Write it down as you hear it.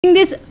In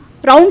this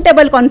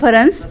roundtable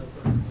conference,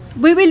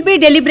 we will be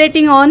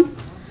deliberating on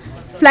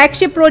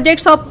flagship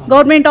projects of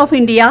Government of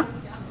India,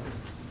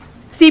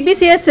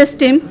 CBCS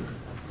system,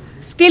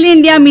 Skill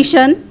India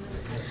mission,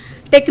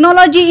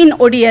 technology in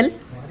ODL,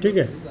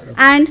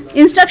 and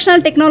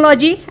instructional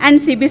technology and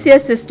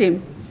CBCS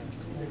system.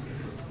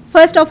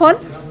 First of all,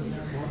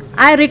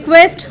 I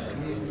request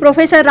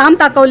Professor Ram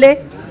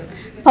Takavle,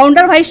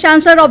 Founder Vice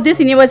Chancellor of this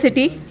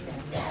university,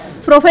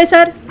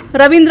 Professor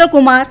Ravindra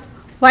Kumar,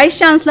 Vice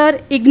Chancellor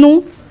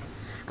IGNOU,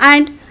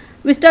 and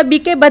Mr.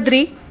 B.K.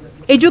 Badri,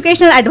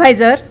 Educational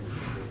Advisor,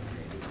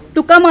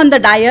 to come on the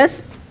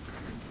dais.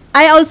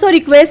 I also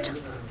request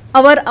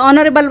our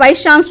Honorable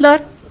Vice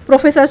Chancellor,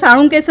 Professor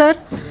Salunke sir,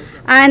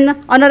 and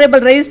Honorable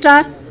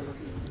Registrar,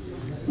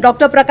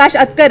 Dr. Prakash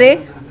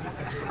Atkare,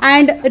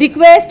 and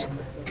request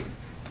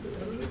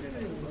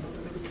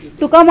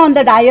to come on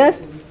the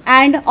dais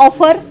and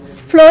offer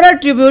floral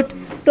tribute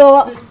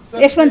to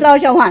Yashwantrao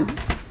Chauhan.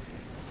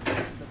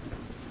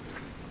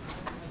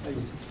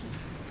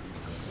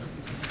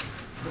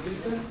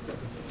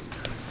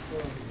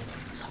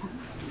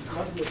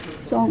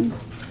 Song.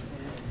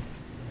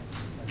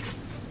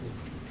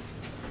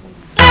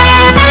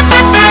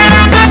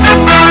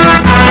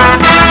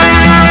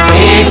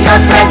 एक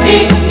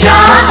प्रतिज्ञा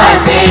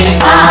असे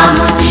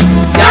आमुची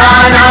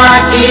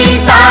ज्ञानाची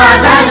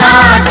साधना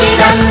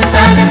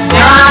चिरंतन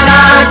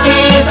ज्ञानाची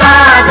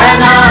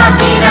साधना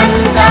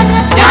चिरंतन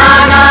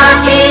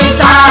ज्ञानाची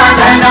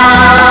साधना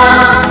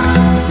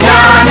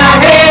ज्ञान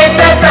हेच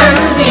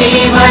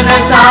संजीवन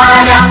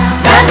साऱ्या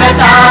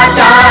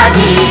जगताच्या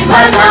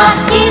जीवना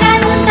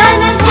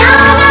चिरंतन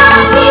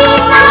ज्ञानाची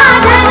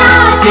साधना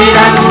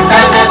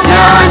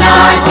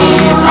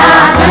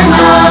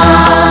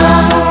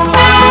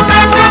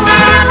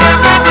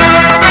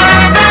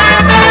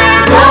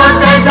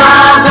ज्योत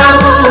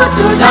जागवू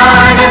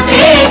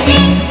सुधारतेची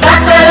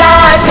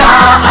सकलाच्या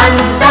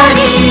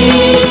अंतरी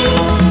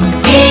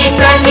हीच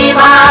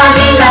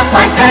निवारिल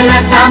पटल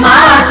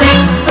तमाचे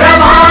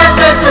प्रभात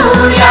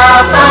सूर्या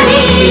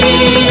परी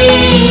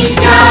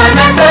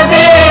ज्ञानक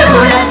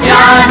देऊळ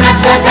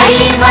ज्ञानक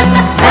दैवत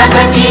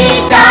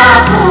जगतीच्या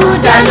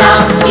पूजना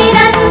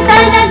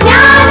चिरंतन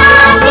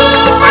ज्ञानाची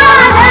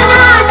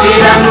साधना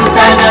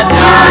चिरंतन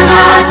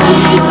ज्ञानाची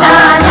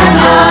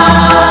साधना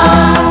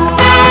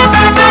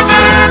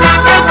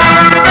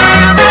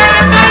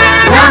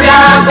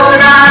नव्या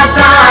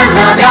गुणाचा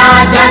नव्या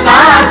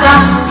जगाचा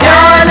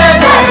ज्ञान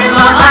धर्म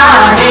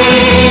आहे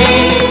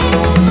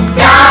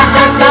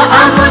त्यातच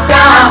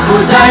आमच्या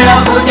उजळ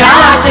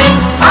उद्याचे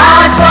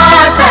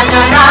आश्वासन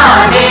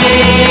राहे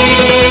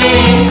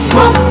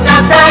मुक्त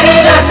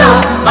करील तो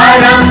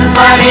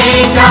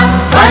परंपरेच्या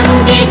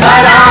बंदी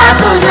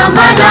घरातून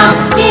मना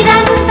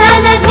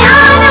चिरंतन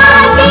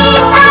ज्ञानाची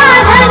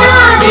साधना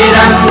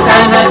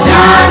चिरंतन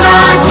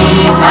ज्ञानाची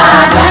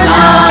साधना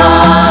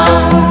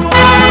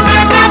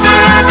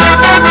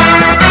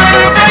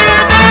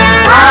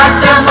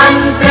हाच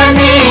मंत्र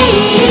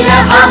नेईल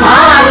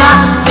आम्हाला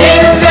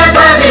दिव्य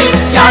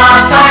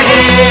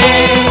भविष्याकडे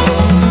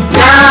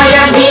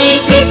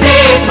न्यायनीतीचे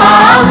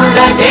पाऊल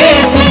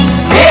जेथे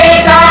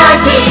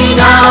वेदाशी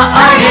ना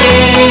अडे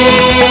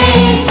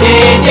जे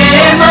जे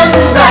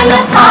मंगल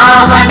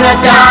भावन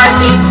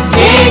त्याची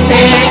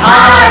येथे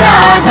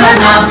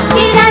आराधना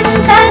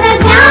चिरंतन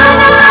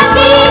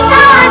ज्ञानाची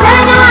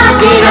साधना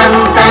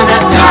चिरंतन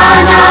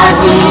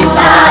ज्ञानाची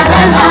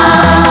साधना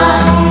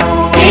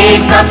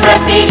एक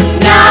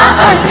प्रतिज्ञा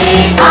असे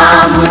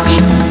आमुची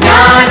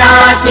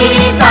ज्ञानाची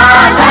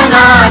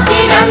साधना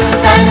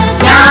चिरंतन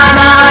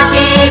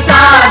ज्ञानाची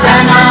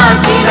साधना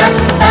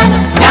चिरंतन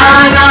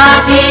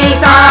ज्ञानाची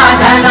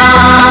साधना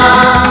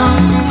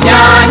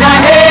ज्ञान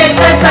हेच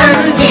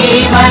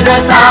संजीवन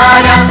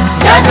सारा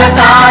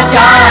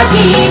जगताच्या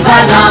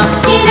जीवना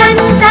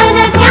चिरंतन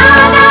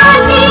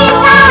ज्ञानाची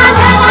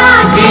साधना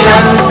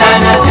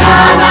चिरंतन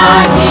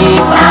ज्ञानाची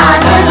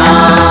साधना.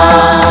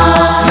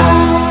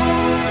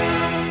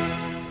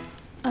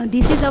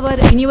 This is our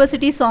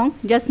university song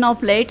just now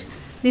played.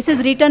 This is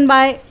written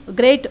by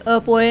great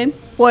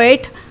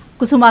poet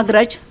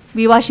Kusumagraj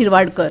Viva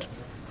Shirvadkar.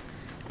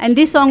 And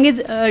this song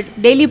is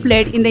daily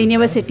played in the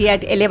university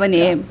at 11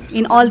 a.m.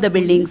 in all the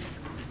buildings.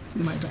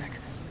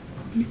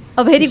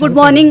 A very good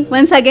morning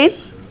once again.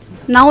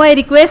 Now I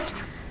request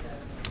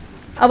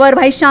our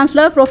Vice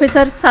Chancellor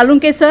Professor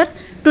Salunke sir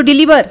to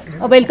deliver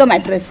a welcome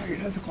address.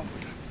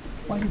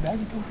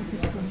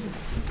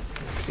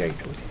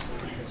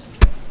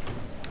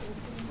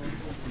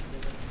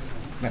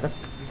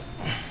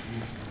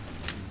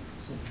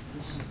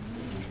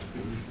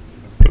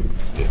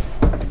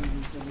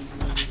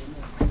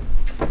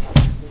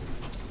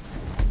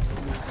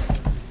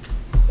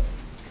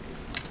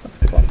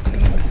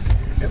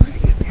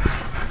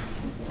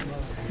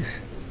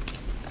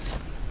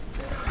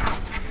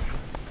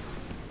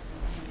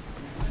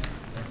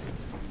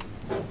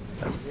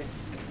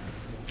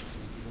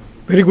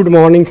 Very good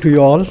morning to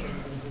you all.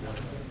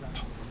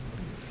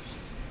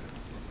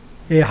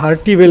 A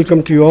hearty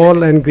welcome to you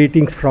all and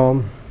greetings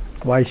from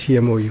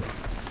YCMOU.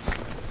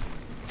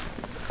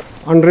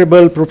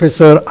 Honorable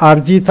Professor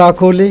R.G.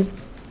 Thakole,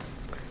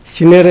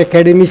 senior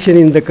academician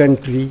in the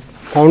country,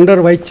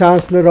 founder Vice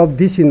Chancellor of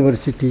this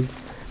university,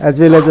 as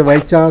well as a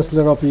Vice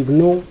Chancellor of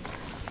IGNOU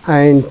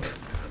and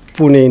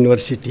Pune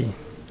University.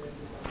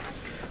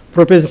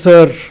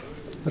 Professor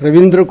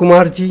Ravindra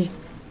Kumarji,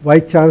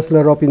 Vice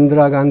Chancellor of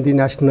Indira Gandhi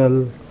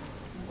National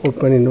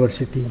Open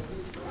University.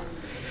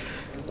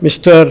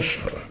 Mr.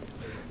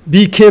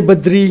 B.K.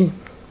 Badri,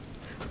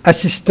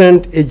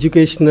 Assistant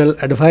Educational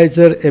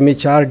Advisor,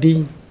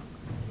 MHRD.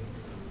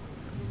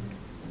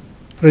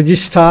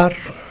 Registrar,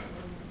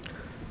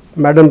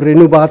 Madam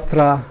Renu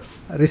Batra,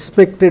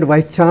 respected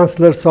Vice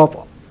Chancellors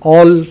of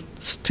all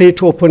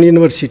state open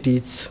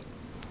universities,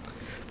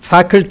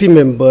 faculty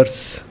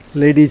members,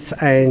 ladies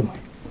and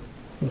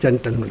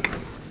gentlemen.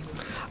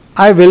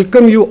 I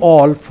welcome you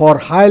all for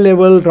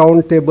high-level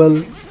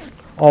roundtable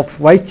of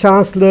Vice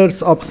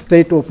Chancellors of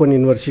state open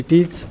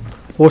universities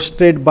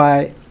hosted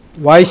by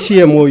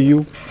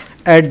YCMOU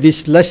at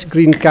this lush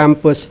green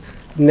campus,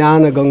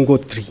 Jnana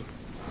Gangotri.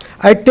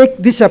 I take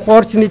this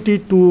opportunity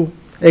to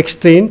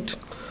extend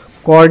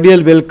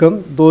cordial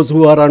welcome those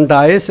who are on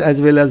dais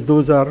as well as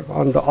those who are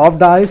on the off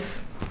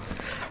dais,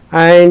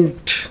 and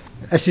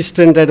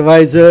Assistant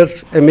Advisor,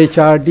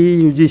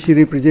 MHRD, UGC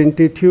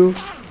representative.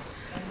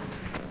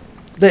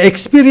 The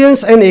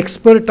experience and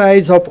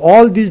expertise of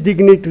all these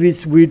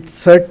dignitaries will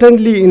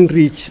certainly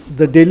enrich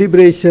the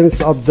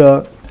deliberations of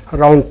the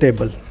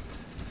roundtable.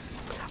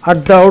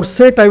 At the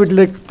outset, I would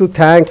like to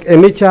thank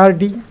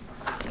MHRD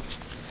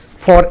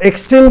for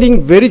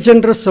extending very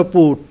generous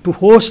support to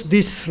host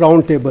this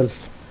roundtable.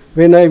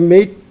 When I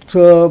met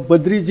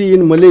Badriji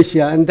in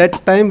Malaysia, and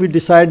that time we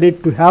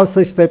decided to have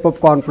such type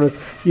of conference,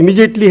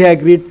 immediately he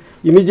agreed,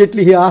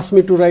 immediately he asked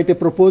me to write a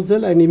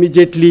proposal, and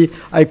immediately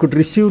I could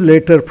receive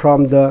letter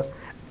from the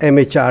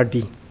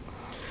MHRD.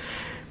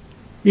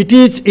 It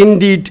is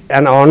indeed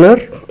an honor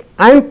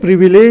and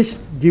privilege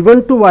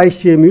given to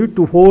YCMU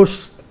to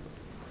host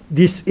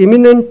this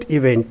eminent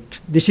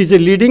event. This is a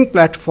leading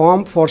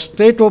platform for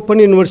state open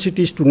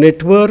universities to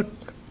network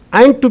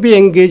and to be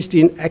engaged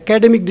in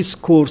academic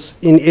discourse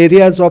in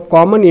areas of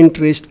common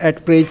interest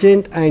at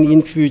present and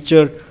in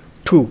future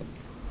too.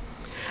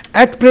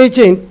 At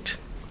present,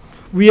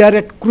 we are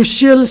at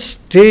crucial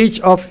stage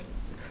of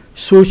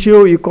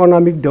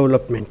socio-economic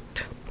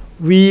development.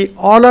 We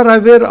all are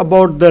aware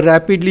about the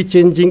rapidly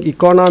changing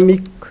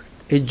economic,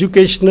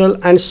 educational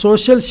and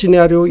social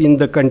scenario in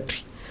the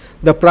country.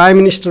 The Prime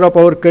Minister of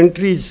our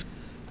country is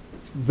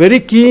very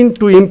keen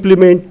to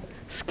implement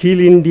Skill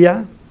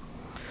India,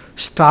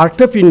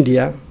 Startup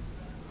India,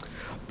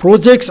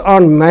 projects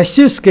on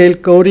massive scale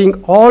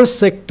covering all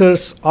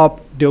sectors of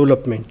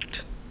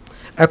development.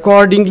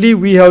 Accordingly,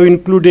 we have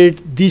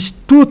included these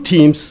two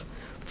themes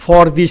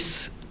for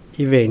this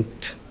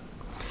event.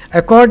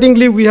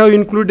 Accordingly, we have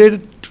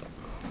included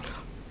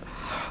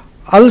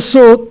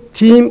also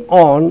theme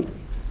on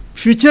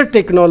future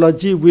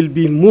technology will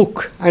be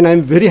MOOC, and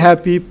I'm very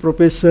happy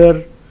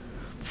Professor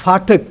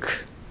Phatak,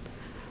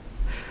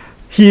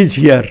 he is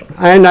here,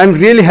 and I'm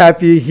really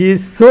happy. He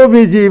is so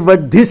busy,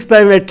 but this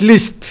time at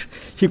least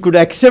he could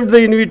accept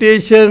the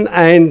invitation,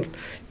 and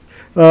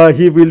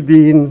he will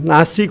be in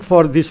Nashik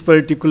for this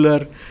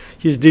particular,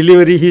 his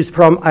delivery. He is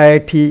from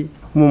IIT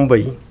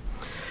Mumbai.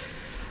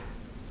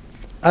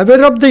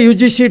 Aware of the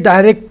UGC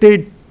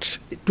directed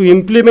to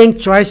implement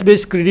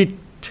choice-based credit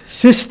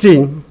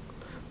system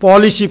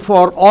policy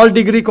for all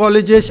degree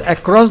colleges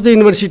across the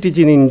universities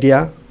in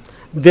India.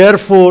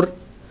 Therefore,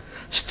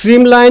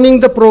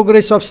 streamlining the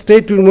progress of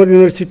state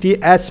university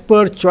as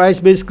per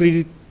choice-based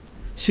credit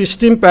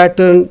system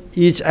pattern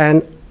is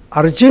an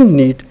urgent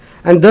need,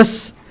 and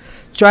thus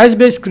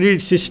choice-based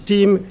credit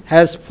system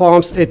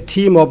forms a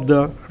theme of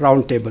the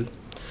roundtable.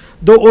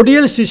 The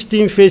ODL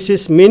system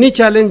faces many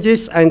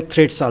challenges and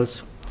threats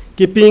also.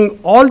 Keeping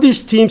all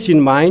these themes in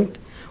mind,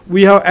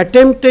 we have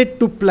attempted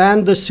to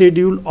plan the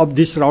schedule of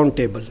this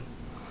roundtable.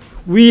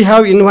 We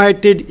have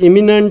invited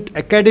eminent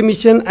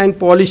academicians and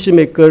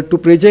policymakers to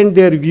present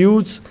their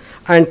views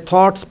and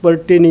thoughts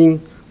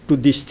pertaining to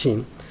this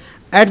theme.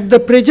 At the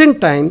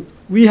present time,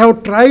 we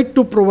have tried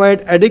to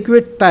provide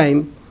adequate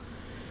time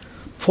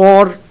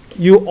for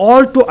you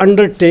all to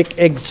undertake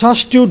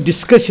exhaustive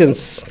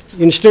discussions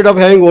instead of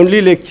having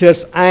only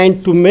lectures,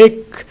 and to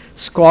make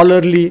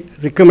scholarly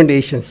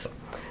recommendations.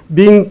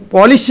 Being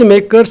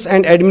policymakers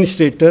and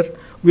administrators,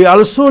 we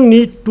also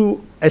need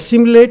to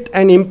assimilate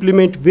and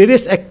implement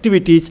various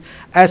activities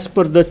as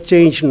per the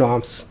changed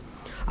norms.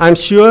 I'm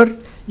sure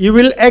you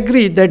will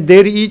agree that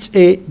there is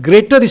a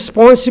greater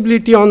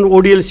responsibility on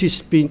ODL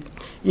system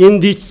in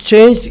this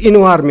changed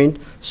environment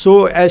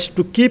so as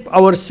to keep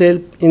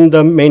ourselves in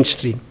the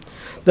mainstream.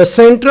 The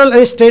central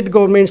and state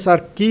governments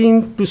are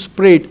keen to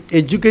spread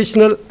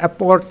educational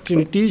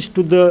opportunities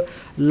to the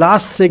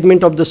last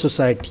segment of the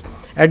society.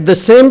 At the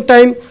same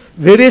time,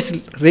 various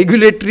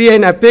regulatory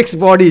and apex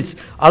bodies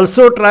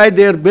also try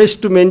their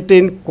best to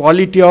maintain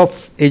quality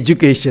of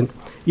education.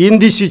 In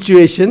this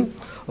situation,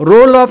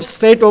 role of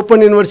state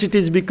open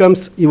universities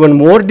becomes even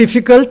more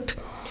difficult,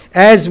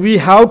 as we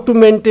have to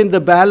maintain the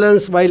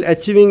balance while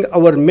achieving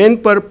our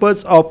main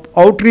purpose of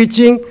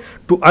outreaching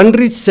to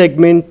unreached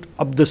segment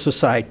of the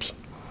society.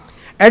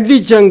 At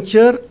this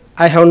juncture,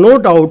 I have no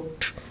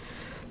doubt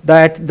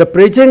that the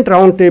present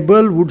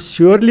roundtable would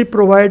surely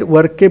provide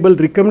workable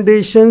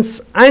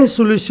recommendations and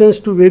solutions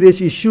to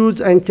various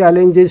issues and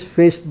challenges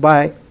faced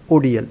by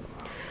ODL.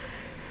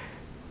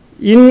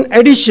 In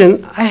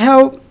addition, I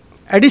have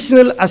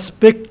additional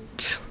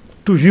aspects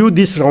to view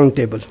this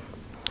roundtable.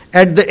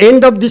 At the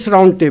end of this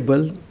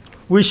roundtable,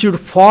 we should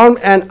form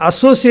an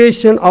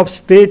association of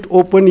state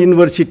open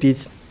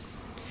universities.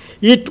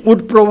 It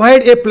would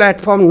provide a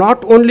platform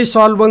not only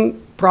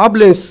solving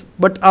problems,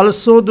 but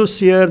also to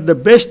share the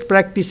best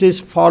practices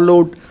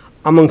followed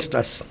amongst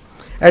us.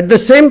 At the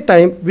same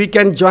time, we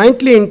can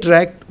jointly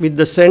interact with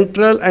the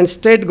central and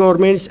state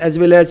governments as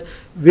well as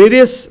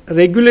various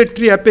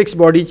regulatory apex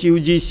bodies,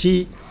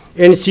 UGC,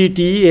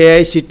 NCT,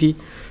 AICT.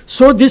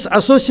 So this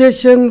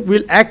association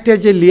will act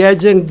as a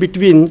liaison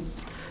between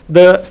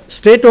the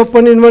state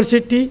open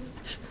university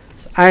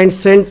and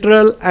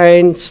central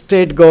and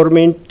state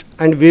government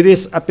and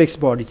various apex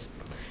bodies.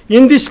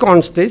 In this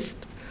context,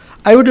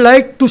 I would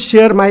like to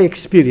share my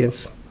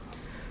experience.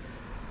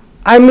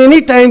 I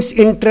many times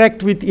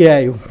interact with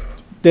AIU.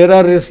 There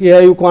are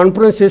AIU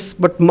conferences,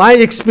 but my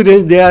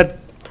experience, they are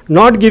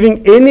not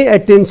giving any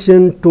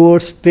attention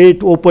towards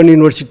state open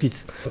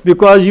universities,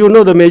 because you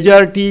know the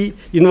majority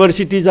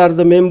universities are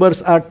the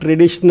members are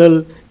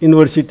traditional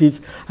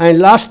universities. And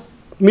last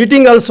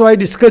meeting also I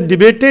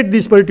debated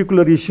this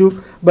particular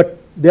issue, but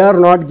they are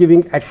not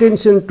giving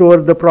attention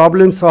toward the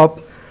problems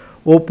of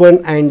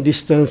open and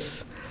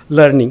distance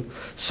learning.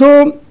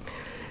 So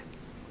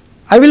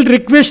I will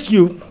request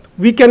you,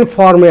 we can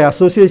form an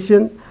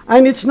association,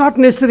 and it's not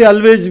necessary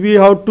always we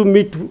have to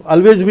meet,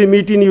 always we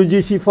meet in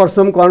UGC for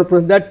some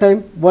conference. That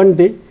time, one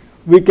day,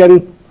 we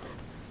can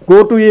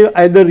go to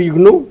either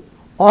IGNOU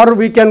or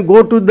we can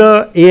go to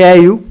the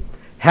AIU,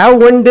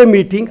 have one day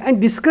meeting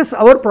and discuss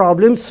our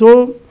problems,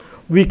 so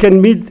we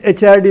can meet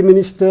HRD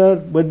Minister,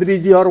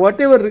 Badriji or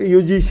whatever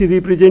UGC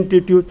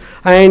representative,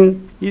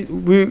 and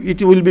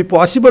it will be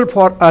possible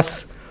for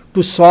us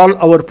to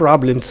solve our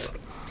problems.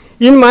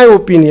 In my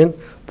opinion,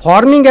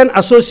 forming an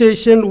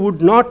association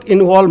would not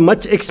involve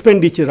much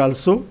expenditure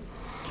also.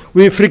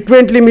 We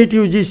frequently meet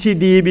UGC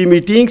DEB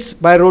meetings.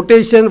 By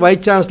rotation,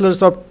 Vice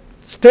Chancellors of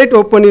state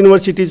open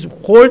universities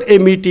hold a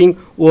meeting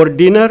or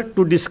dinner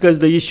to discuss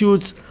the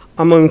issues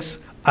amongst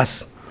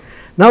us.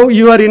 Now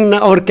you are in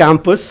our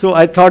campus, so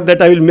I thought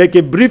that I will make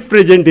a brief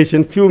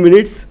presentation, few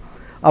minutes,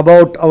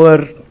 about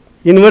our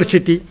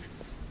university.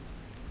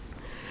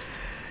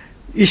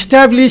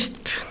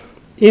 Established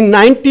in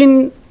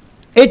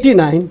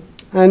 1989,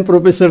 and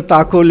Professor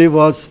Thakole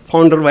was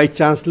founder Vice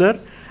Chancellor,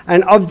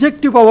 and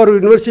objective of our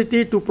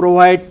university to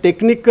provide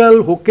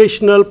technical,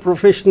 vocational,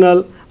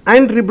 professional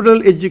and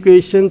liberal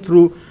education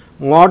through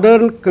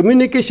modern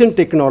communication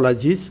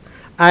technologies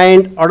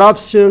and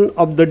adoption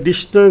of the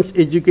distance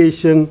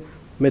education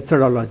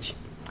methodology.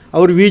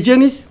 Our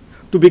vision is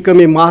to become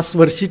a mass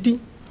varsity.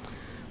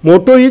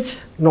 Motto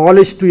is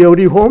knowledge to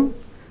every home.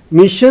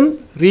 Mission,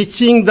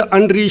 reaching the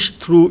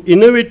unreached through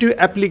innovative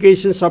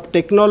applications of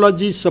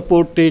technology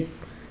supported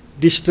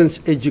distance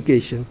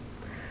education.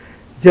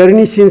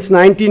 Journey since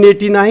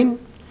 1989,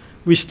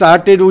 we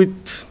started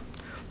with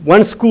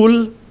one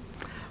school,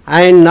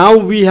 and now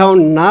we have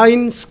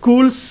 9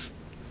 schools,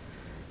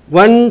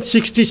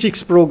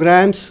 166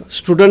 programs,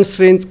 student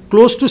strength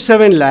close to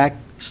 7 lakh,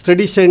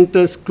 study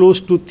centers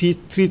close to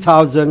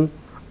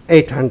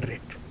 3,800.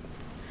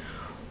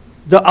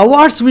 The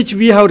awards which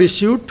we have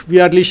received, we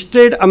are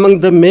listed among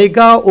the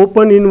mega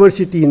open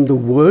university in the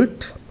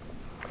world.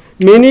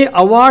 Many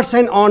awards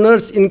and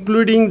honors,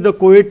 including the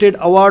coveted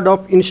award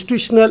of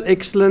Institutional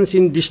Excellence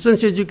in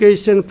Distance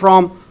Education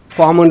from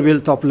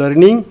Commonwealth of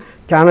Learning,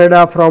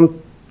 Canada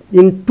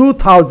in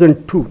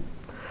 2002.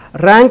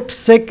 Ranked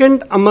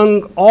second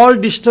among all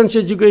distance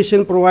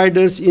education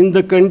providers in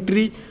the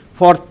country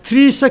for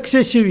 3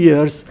 successive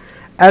years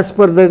as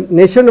per the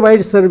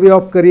nationwide survey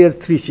of Career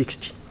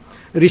 360.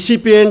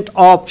 Recipient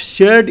of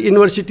Shared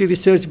University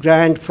Research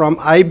Grant from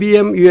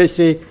IBM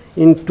USA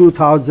in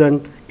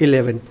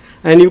 2011.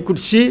 And you could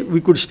see,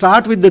 we could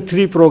start with the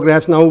 3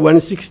 programs, now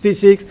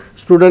 166,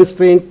 student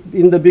strength,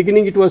 in the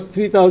beginning it was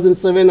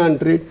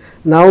 3,700,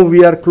 now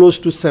we are close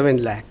to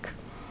 7 lakh.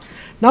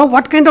 Now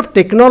what kind of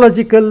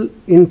technological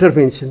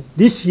intervention?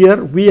 This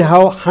year we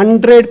have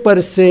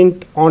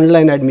 100%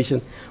 online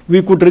admission.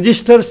 We could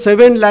register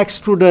 7 lakh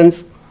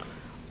students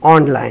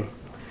online.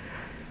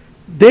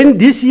 Then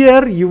this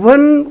year,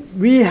 even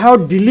we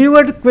have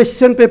delivered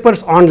question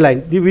papers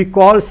online. We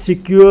call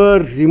secure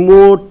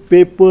remote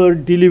paper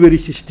delivery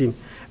system.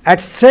 At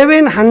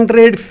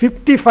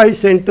 755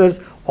 centers,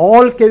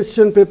 all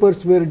question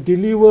papers were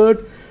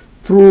delivered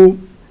through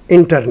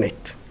internet.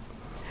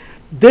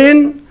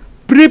 Then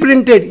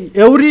pre-printed,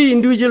 every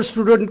individual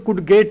student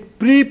could get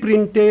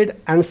pre-printed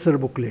answer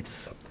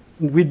booklets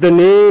with the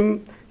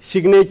name,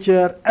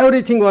 signature,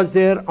 everything was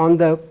there on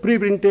the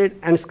pre-printed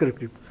answer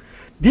script.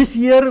 This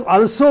year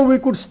also we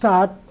could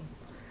start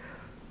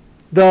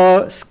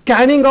The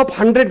scanning of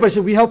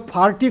 100%, we have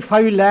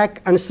 45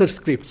 lakh answer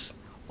scripts.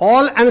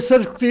 All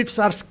answer scripts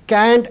are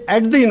scanned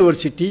at the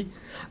university,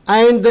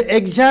 and the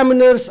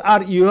examiners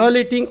are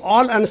evaluating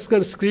all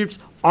answer scripts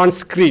on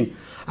screen.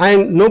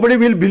 And nobody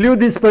will believe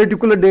this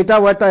particular data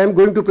what I am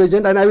going to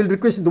present, and I will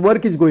request, the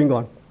work is going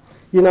on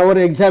in our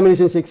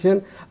examination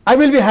section. I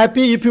will be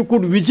happy if you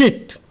could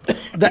visit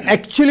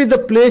actually the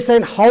place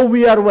and how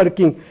we are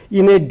working.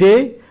 In a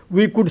day,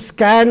 we could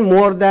scan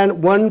more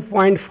than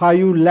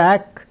 1.5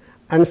 lakh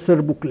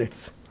answer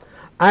booklets.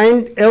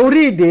 And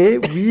every day,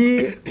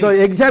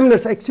 the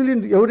examiners,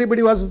 actually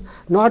everybody was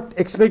not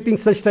expecting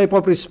such type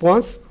of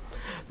response,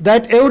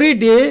 that every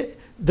day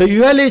the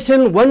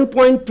evaluation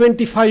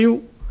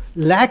 1.25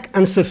 lakh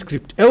answer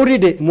script. Every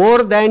day,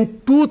 more than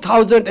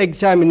 2,000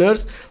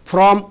 examiners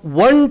from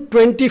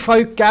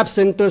 125 CAP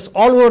centers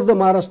all over the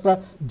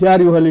Maharashtra, they are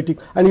evaluating.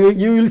 And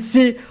you will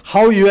see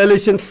how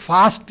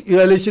fast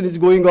evaluation is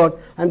going on.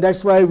 And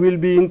that's why we'll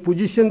be in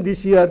position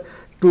this year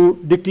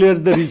to declare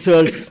the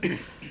results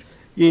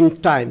in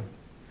time.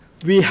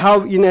 We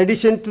have, in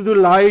addition to the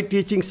live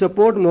teaching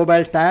support,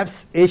 mobile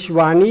tabs,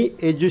 Eshwani,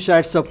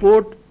 EduSat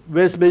support,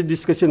 web-based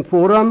discussion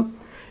forum,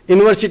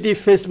 university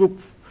Facebook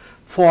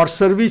for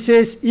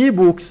services,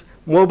 e-books,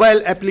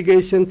 mobile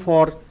application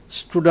for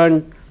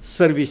student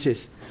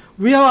services.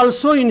 We have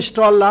also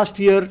installed last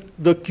year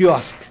the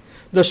kiosks.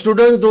 The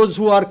students, those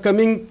who are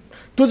coming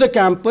to the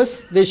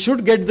campus, they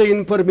should get the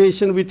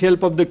information with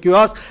help of the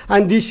kiosk.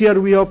 And this year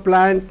we have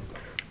planned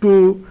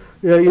to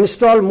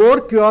install more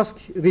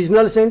kiosks,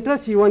 regional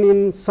centers, even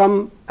in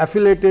some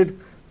affiliated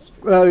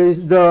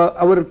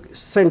our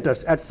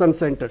centers, at some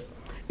centers.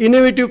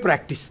 Innovative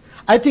practice.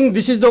 I think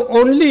this is the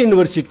only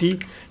university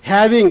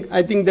having,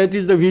 I think that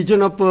is the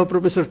vision of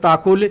Professor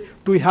Takole,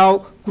 to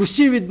have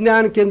Krishi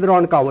Vignan Kendra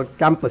on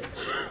campus.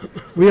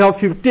 We have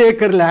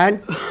 50-acre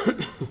land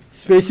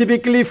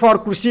specifically for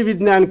Krishi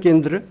Vignan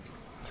Kendra,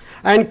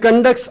 and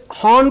conducts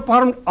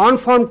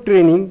on-farm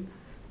training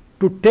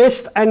to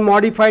test and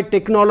modify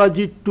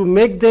technology to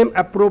make them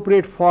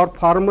appropriate for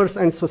farmers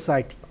and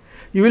society.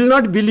 You will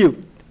not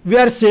believe, we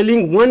are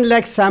selling 1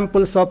 lakh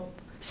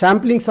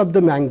samplings of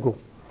the mango.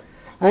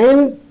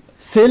 And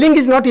selling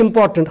is not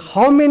important.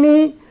 How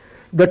many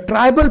the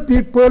tribal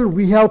people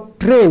we have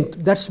trained,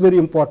 that's very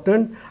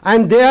important.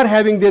 And they are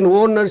having their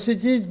own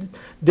nurseries.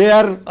 They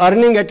are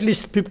earning at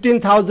least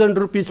 15,000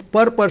 rupees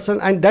per person,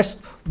 and that's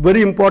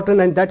very important,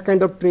 and that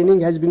kind of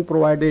training has been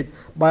provided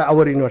by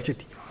our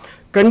university.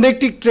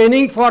 Conducting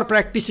training for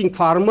practicing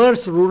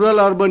farmers, rural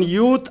urban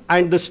youth,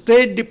 and the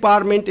State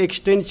Department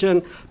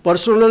Extension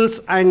personnels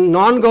and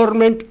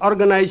non-government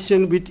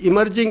organization with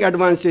emerging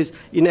advances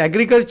in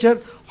agriculture,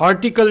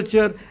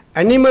 horticulture,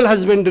 animal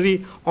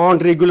husbandry on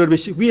regular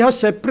basis. We have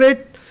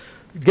separate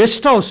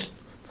guest house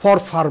for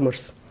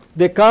farmers.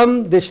 They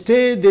come, they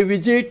stay, they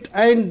visit,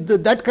 and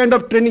that kind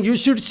of training you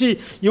should see.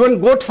 Even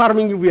goat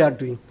farming we are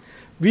doing.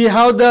 We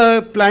have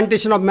the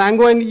plantation of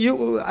mango, and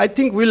I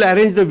think we'll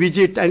arrange the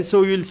visit, and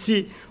so we will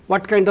see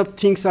what kind of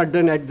things are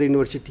done at the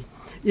university.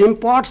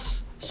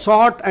 Imparts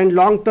short and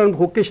long-term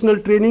vocational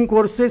training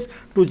courses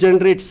to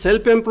generate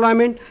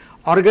self-employment,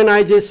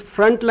 organizes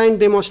frontline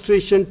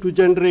demonstration to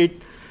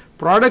generate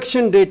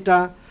production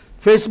data,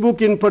 Facebook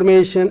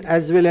information,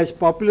 as well as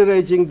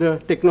popularizing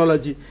the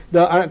technology.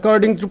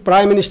 According to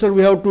Prime Minister,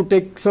 we have to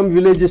take some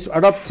villages,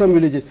 adopt some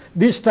villages.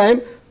 This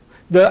time,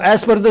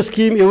 as per the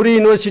scheme, every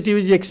university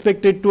is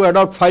expected to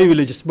adopt 5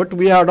 villages, but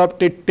we have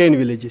adopted 10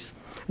 villages,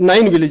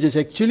 9 villages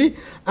actually,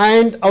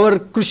 and our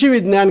Krishi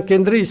Vignan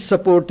Kendra is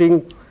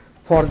supporting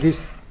for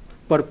this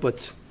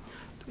purpose.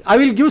 I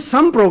will give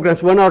some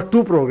programs, 1 or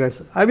 2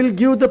 programs. I will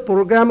give the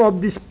program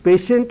of this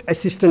patient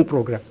assistant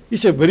program.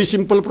 It's a very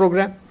simple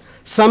program.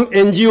 Some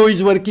NGO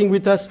is working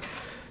with us.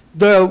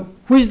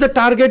 Who is the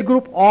target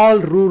group? All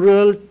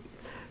rural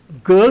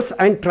girls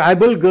and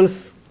tribal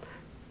girls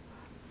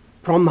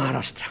from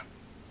Maharashtra.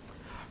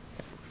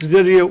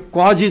 The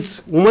cause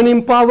is women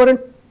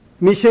empowerment,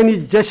 mission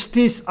is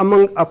justice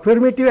among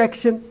affirmative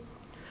action,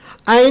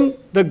 and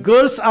the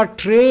girls are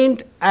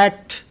trained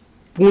at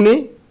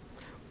Pune.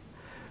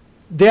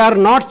 They are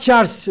not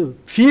charged,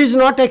 fee is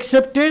not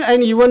accepted,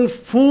 and even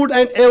food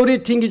and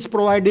everything is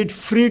provided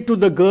free to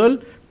the girl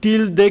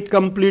till they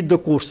complete the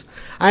course.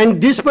 And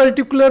this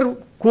particular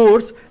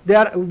course,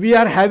 we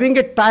are having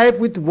a tie-up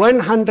with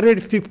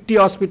 150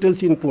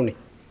 hospitals in Pune.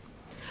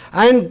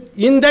 And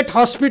in that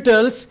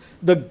hospitals,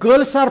 the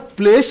girls are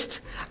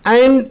placed,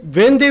 and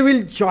when they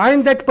will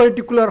join that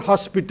particular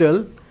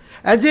hospital,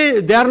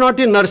 they are not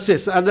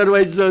nurses,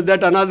 otherwise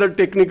that another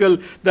technical,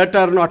 that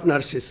are not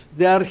nurses.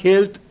 They are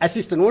health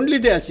assistant, only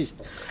they assist.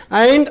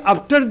 And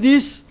after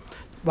this,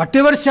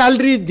 whatever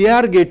salary they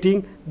are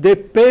getting, they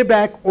pay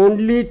back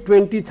only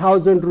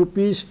 20,000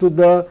 rupees to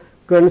the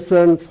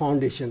concerned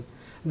foundation.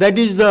 That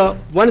is the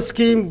one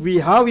scheme we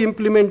have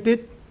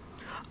implemented.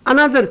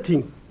 Another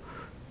thing,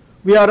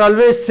 we are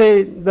always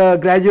say the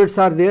graduates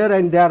are there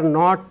and they are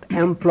not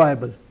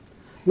employable.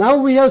 Now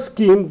we have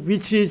scheme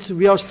which is,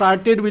 we have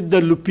started with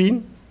the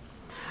Lupin,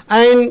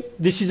 and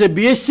this is a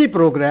BSc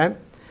program,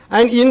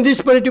 And in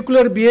this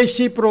particular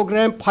BSc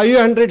program,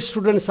 500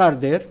 students are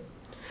there.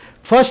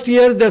 First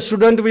year, the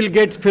student will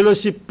get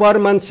fellowship per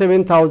month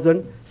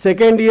 7,000.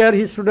 Second year,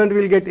 his student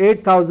will get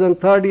 8,000.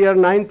 Third year,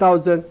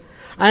 9,000.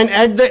 And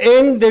at the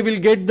end, they will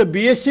get the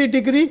BSc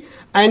degree,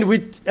 and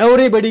with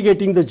everybody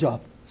getting the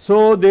job.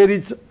 So there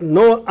is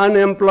no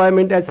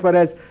unemployment as far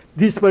as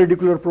this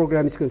particular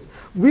program is concerned.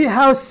 We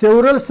have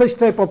several such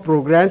type of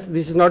programs.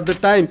 This is not the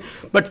time,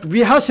 but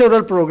we have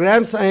several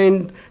programs,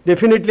 and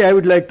definitely I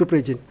would like to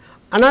present.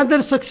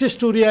 Another success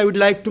story I would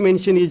like to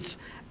mention is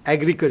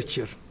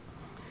agriculture.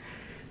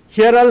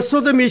 Here also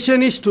the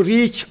mission is to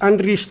reach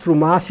unreached through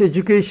mass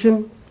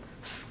education,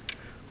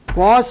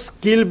 cause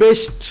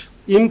skill-based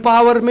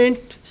empowerment,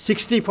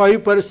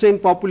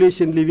 65%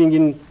 population living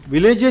in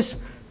villages.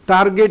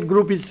 Target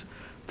group is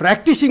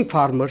practicing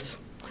farmers.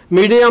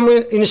 Medium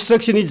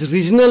instruction is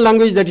regional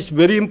language, that is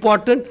very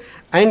important.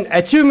 And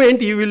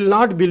achievement, you will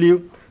not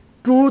believe,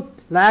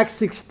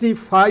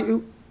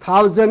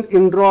 2,65,000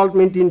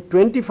 enrollment in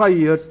 25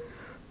 years,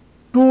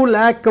 2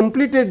 lakh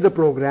completed the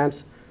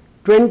programs,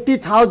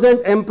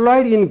 20,000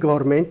 employed in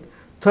government,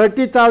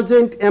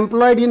 30,000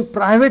 employed in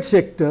private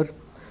sector,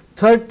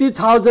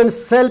 30,000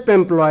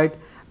 self-employed,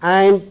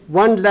 and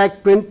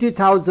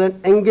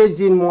 1,20,000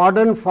 engaged in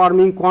modern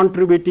farming,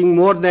 contributing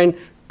more than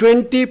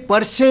 20%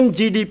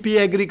 GDP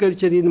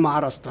agriculture in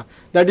Maharashtra.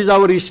 That is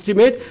our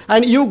estimate.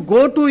 And you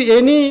go to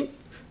any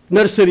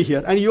nursery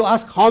here and you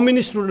ask how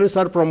many students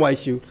are from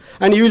ICU,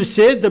 and you will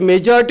say the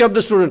majority of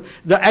the students,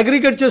 the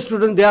agriculture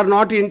students, they are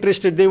not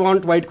interested, they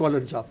want white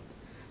collar job.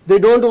 They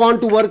don't want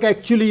to work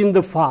actually in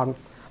the farm.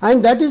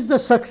 And that is the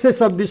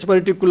success of this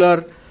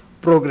particular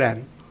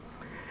program.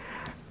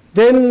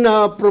 Then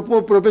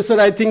Professor,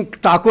 I think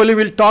Takoli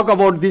will talk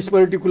about this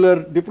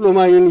particular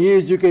diploma in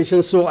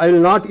e-education, so I will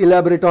not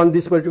elaborate on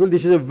this particular.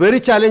 This is a very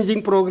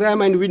challenging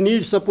program, and we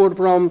need support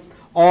from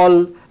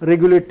all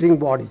regulatory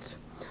bodies.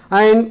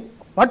 And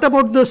what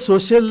about the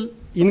social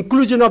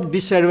inclusion of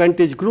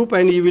disadvantaged group?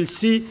 And you will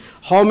see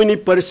how many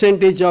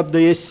percentage of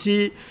the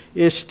SC,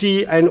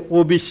 ST and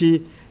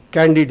OBC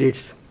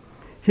candidates.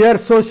 Here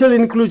social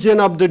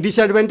inclusion of the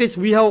disadvantaged,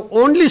 we have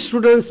only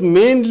students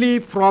mainly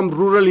from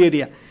rural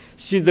area.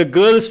 See the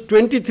girls,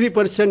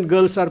 23%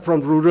 girls are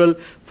from rural,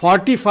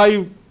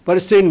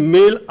 45%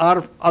 male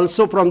are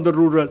also from the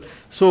rural.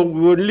 So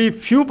only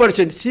few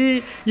percent.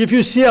 See, if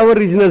you see our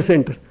regional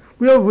centers,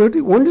 we have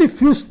only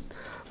few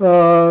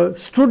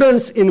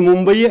students in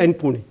Mumbai and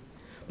Pune.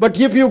 But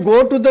if you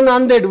go to the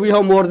Nanded, we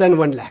have more than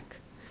 1 lakh.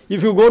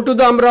 If you go to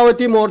the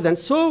Amravati, more than.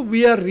 So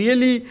we are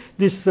really,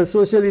 this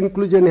social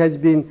inclusion has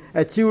been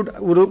achieved,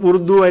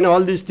 Urdu and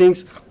all these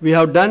things we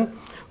have done.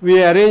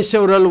 We arranged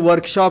several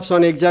workshops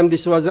on exam.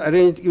 This was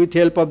arranged with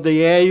help of the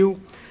AIU.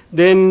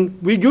 Then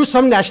we give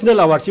some national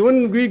awards.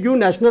 Even we give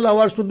national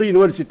awards to the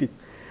universities.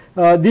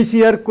 This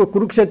year,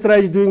 Kurukshetra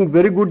is doing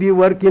very good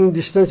work in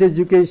distance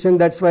education.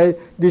 That's why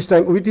this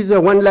time, it is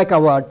a 1 lakh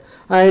award.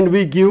 And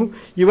we give,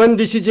 even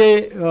this is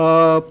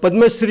a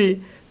Padma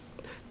Shri,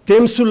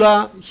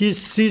 Temsula,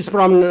 she's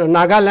from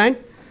Nagaland.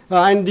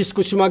 And this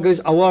Kushma Grace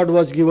award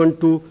was given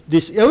to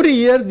this. Every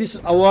year, this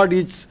award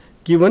is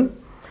given.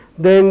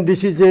 Then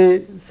this is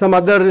some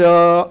other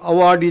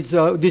award,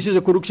 this is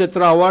a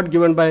Kurukshetra award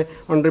given by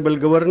Honorable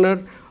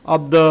Governor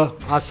of the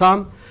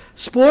Assam.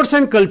 Sports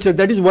and culture,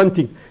 that is one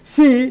thing.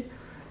 See,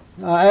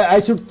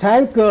 I should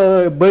thank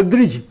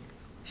Badriji.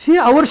 See,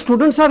 our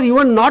students are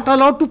even not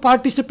allowed to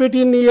participate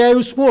in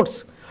AIU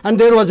sports, and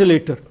there was a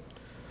letter.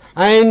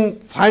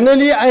 And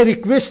finally, I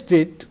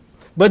requested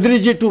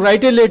Badriji to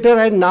write a letter,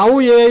 and now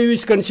AIU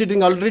is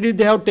considering, already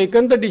they have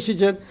taken the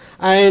decision,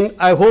 and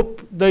I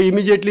hope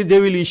immediately they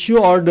will issue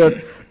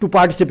order to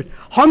participate.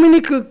 How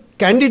many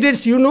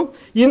candidates you know?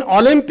 In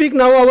Olympic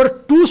now our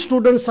 2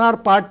 students are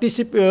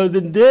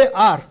participating, they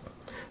are.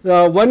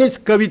 One is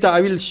Kavita,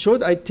 I will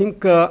show, I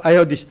think I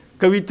have this,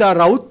 Kavita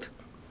Raut.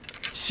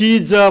 She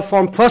is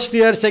from first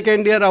year,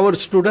 second year our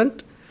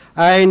student,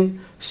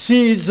 and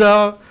she is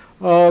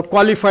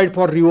qualified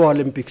for Rio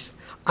Olympics.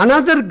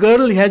 Another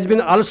girl has been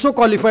also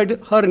qualified,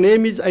 her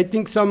name is I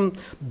think some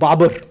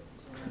Babar,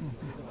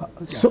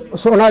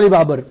 Sonali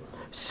Babar.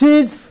 She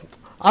is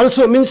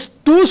also, means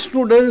 2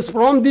 students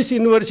from this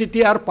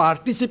university are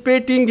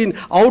participating in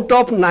out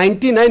of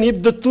 99.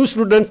 If the 2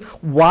 students,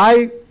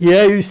 why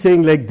AIU is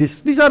saying like this?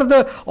 These are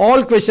the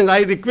all questions.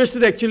 I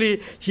requested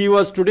actually, he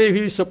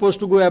is supposed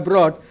to go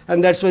abroad,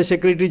 and that's why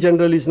Secretary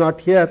General is not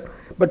here.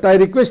 But I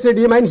requested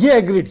him and he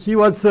agreed. He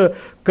was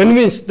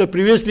convinced that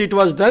previously it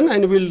was done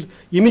and will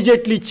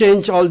immediately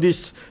change all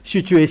this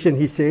situation,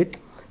 he said.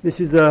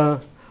 This is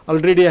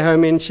already I have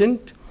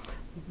mentioned.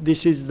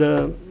 This is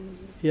the,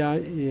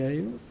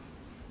 AIU.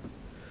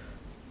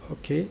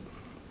 Okay,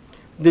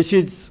 this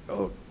is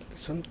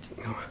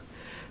something,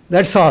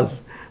 that's all.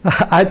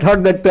 I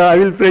thought that I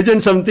will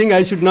present something,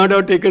 I should not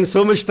have taken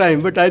so much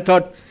time, but I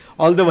thought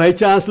all the Vice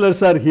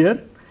Chancellors are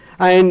here.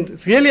 And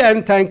really I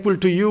am thankful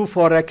to you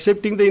for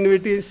accepting the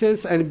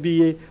invitations and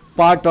be a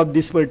part of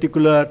this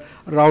particular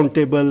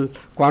roundtable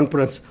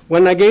conference.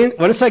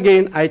 Once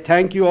again, I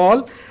thank you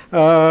all.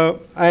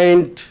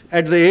 And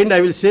at the end I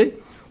will say,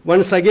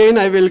 Once again,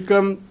 I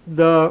welcome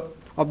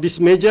of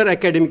this major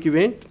academic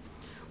event.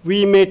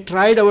 We may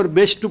try our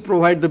best to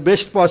provide the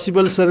best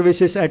possible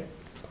services at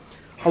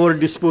our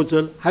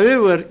disposal.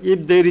 However,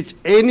 if there is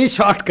any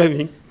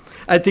shortcoming,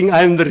 I think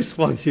I am the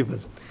responsible.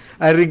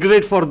 I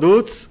regret for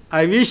those.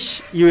 I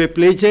wish you a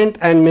pleasant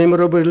and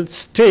memorable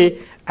stay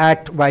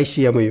at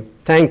YCMU.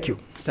 Thank you.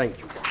 Thank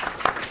you.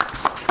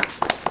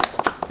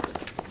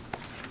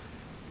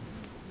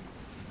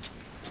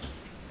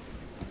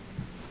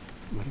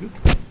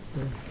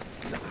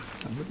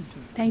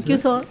 Thank you,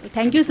 sir.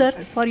 Thank you, sir,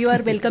 for your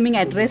welcoming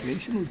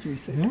address.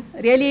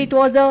 Really, it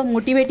was a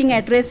motivating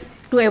address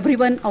to every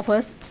one of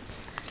us.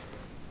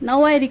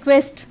 Now I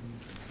request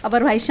our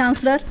Vice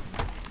Chancellor,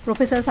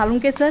 Professor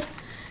Salunke, sir,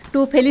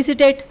 to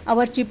felicitate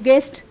our chief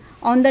guest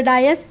on the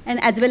dais and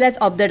as well as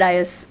off the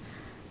dais.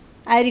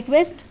 I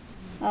request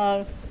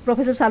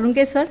Professor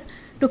Salunke, sir,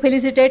 to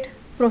felicitate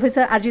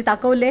Professor R.G.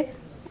 Takavle,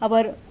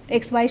 our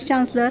ex-Vice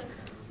Chancellor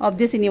of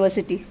this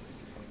university.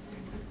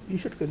 You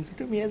should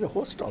consider me as a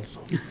host also.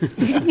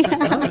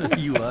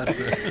 You are,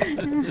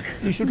 sir.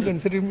 You should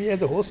consider me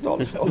as a host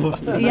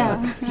also.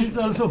 Yeah. He's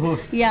also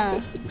host.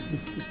 Yeah.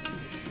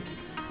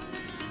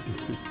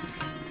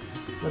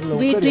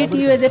 We treat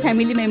you as a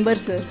family member,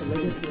 sir.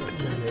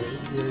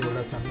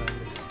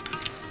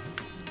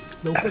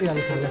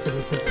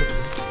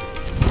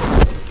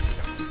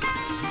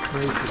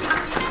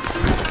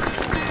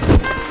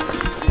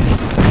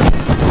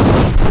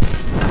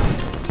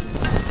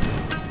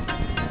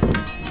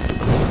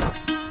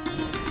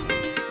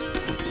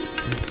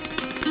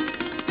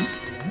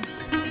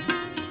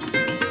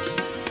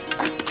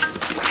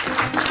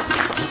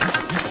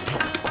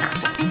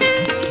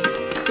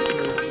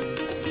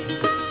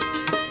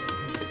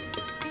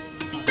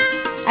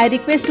 I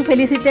request to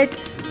felicitate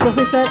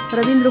Professor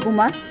Ravindra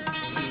Kumar.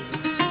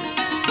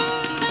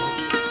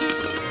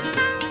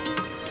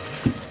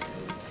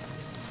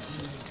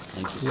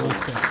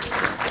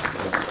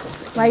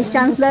 Vice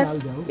Chancellor,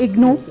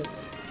 IGNOU.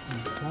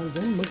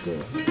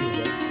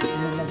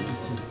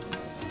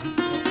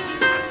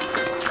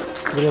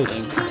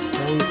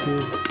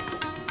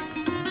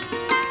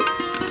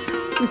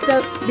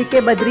 Mr. B.K.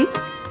 Badri,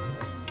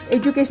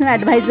 Educational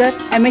Advisor,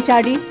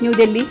 MHRD, New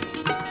Delhi.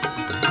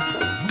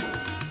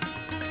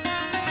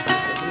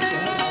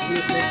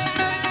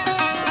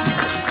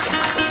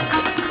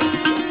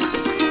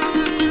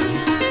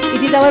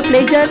 It is our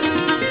pleasure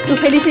to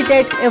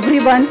felicitate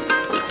everyone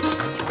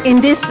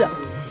in this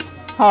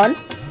hall.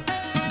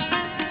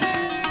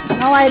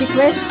 Now I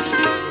request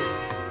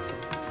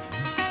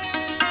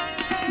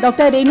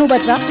Dr. Renu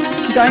Batra,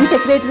 Joint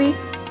Secretary,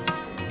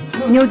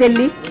 New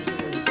Delhi.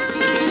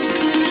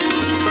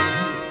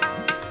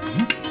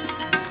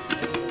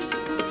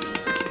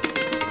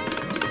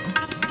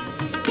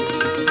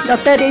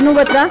 Dr. Renu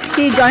Batra,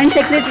 she is Joint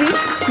Secretary,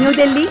 New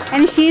Delhi,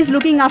 and she is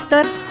looking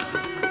after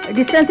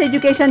Distance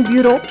Education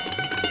Bureau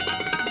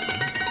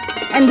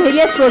and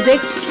various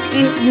projects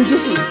in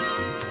UGC.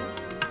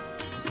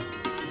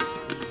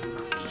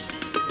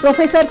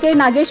 Professor K.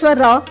 Nageshwar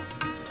Rao,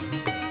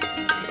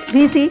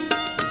 VC,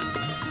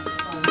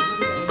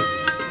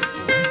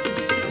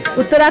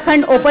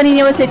 Uttarakhand Open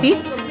University.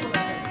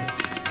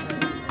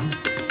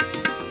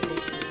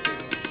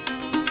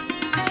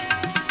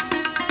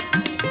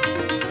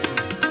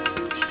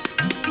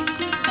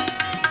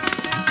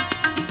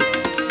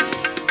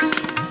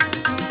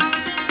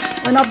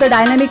 One of the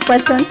dynamic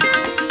person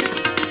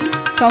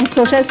from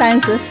social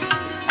sciences.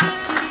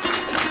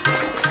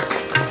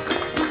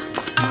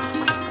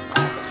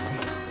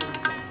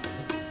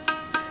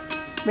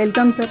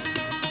 Welcome, sir.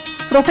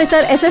 Professor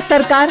S.S.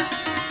 Sarkar,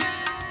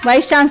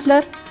 Vice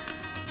Chancellor,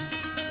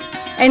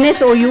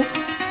 NSOU.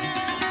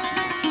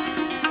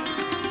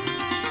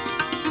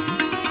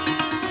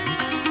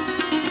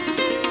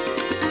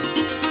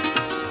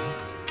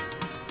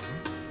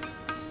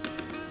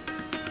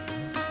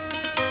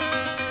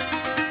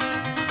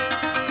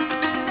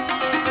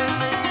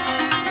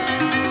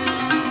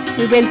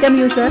 We welcome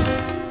you, sir.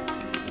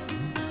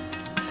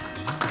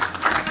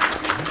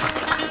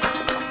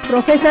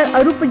 Professor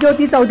Arup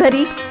Jyoti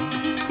Chaudhary,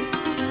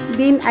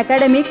 Dean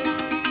Academic,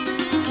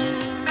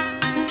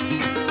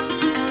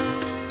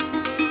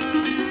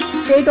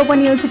 State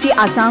Open University,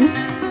 Assam.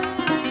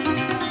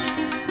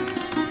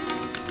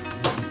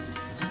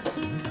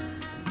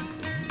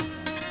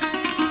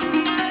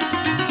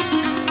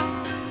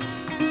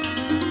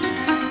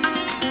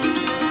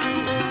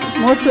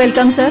 Most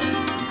welcome, sir.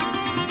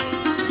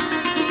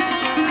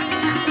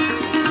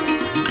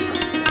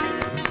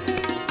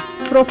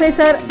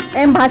 Professor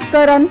M.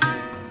 Bhaskaran,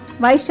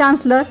 Vice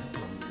Chancellor,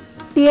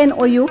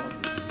 TNOU.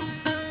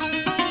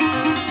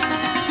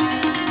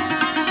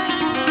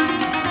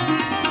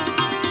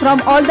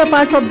 From all the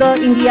parts of the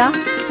India,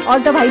 all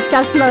the Vice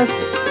Chancellors,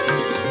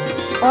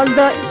 all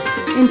the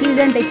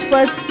intelligent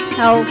experts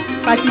have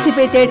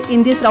participated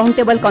in this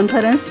roundtable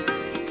conference.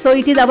 So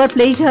it is our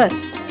pleasure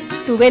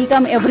to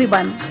welcome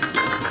everyone.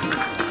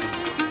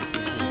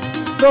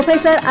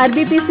 Professor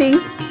RBP Singh,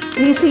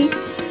 VC,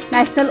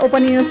 National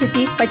Open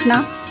University,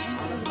 Patna.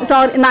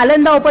 Sorry,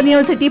 Nalanda Open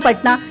University,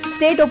 Patna,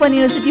 State Open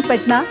University,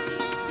 Patna.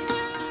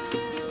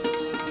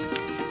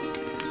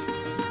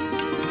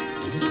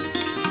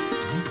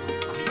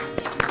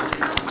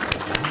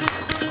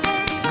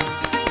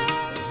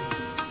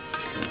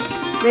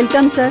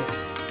 Welcome, sir.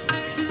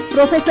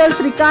 Professor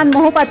Srikant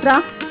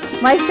Mohapatra,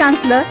 Vice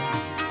Chancellor,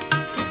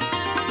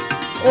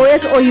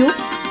 OSOU.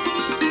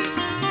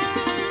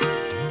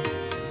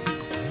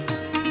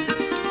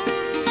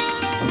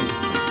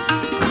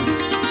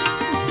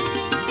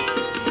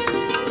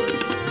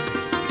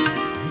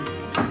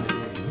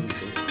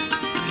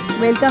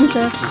 Welcome,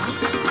 sir.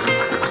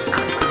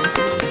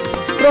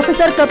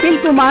 Professor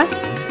Kapil Kumar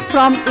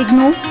from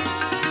IGNOU.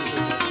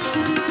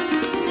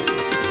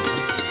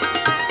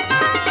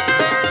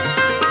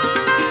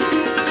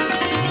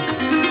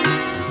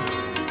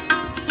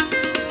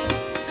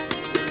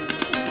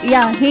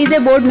 Yeah, he is a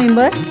board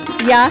member.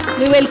 Yeah,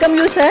 we welcome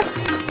you, sir.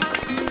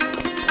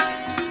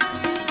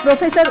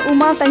 Professor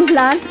Uma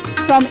Kanjlal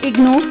from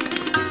IGNOU.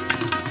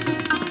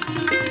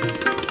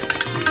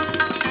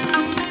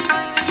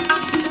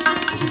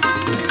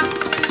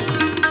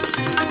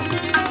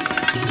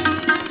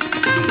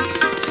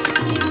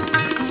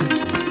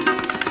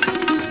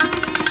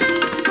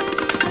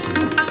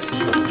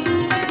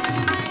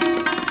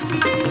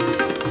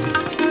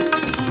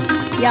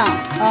 Yeah,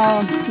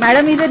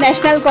 Madam is a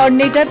national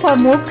coordinator for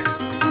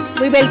MOOC.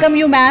 We welcome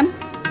you, ma'am.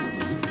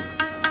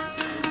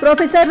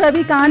 Professor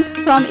Ravi Kant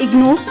from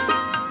IGNOU.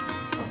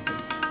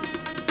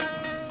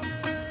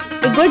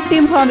 A good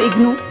team from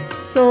IGNOU.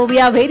 So we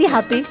are very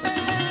happy.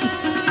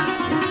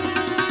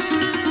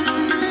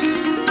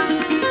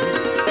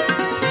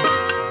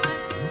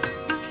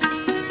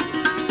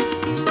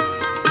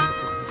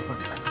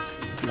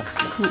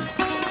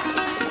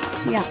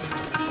 Yeah.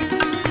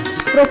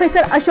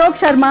 Professor Ashok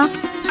Sharma,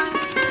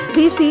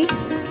 VC,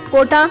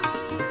 Kota,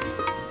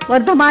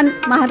 Vardhaman,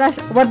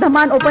 Maharashtra,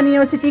 Vardhaman Open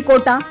University,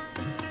 Kota.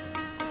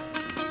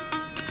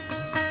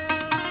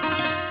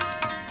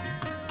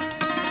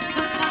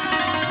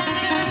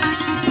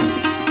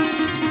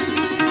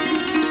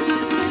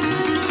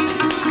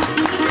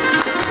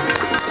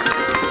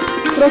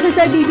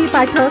 Professor D.B.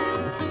 Pathak,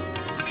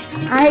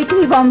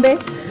 IIT Bombay.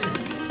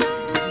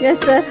 Yes,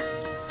 sir.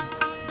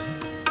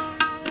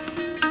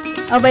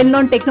 A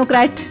well-known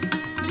technocrat.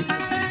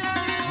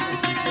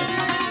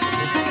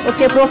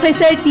 Okay,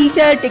 professor,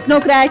 teacher,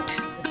 technocrat.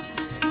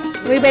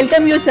 We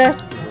welcome you, sir.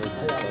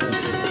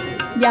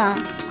 Yeah.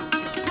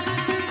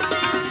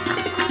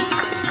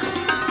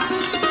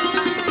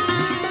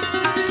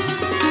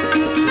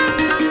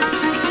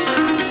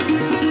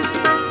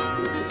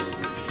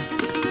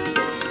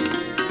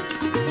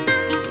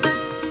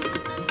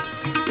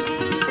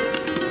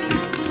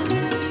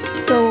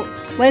 So,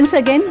 once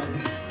again,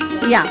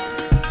 yeah.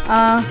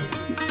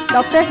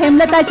 Dr.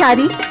 Hemlata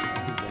Chari.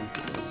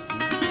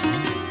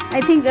 I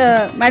think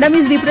Madam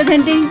is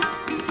representing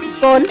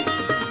Cole.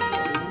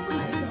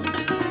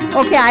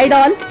 Okay,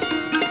 Idol.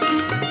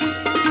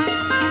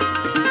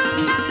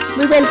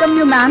 We welcome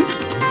you, ma'am.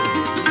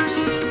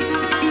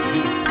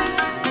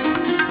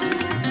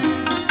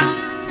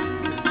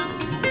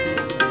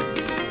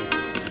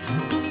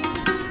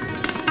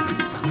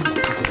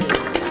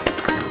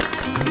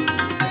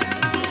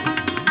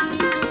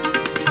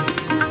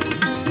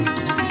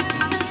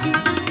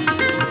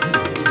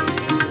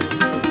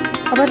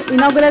 Our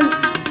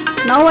inaugural.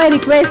 Now I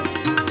request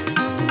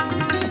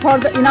for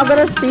the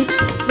inaugural speech,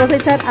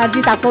 Professor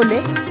R.G. Takole.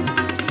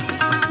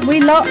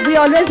 We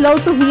always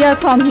love to hear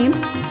from him.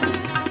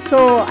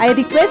 So I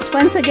request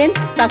once again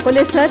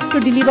Takole sir to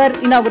deliver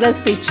inaugural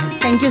speech.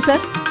 Thank you, sir.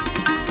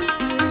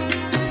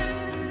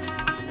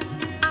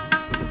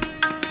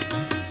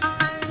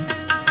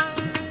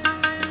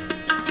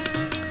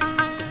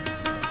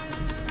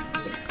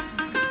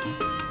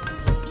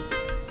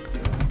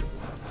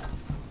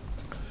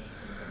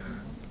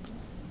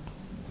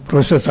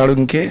 Professor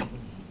Salunke,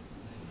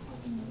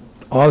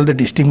 all the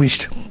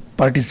distinguished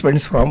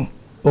participants from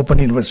Open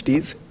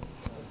Universities,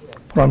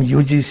 from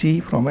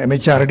UGC, from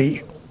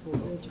MHRD,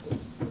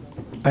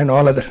 and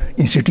all other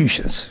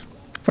institutions.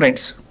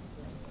 Friends,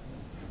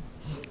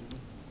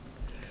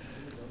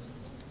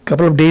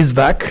 couple of days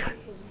back,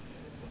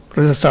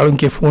 Professor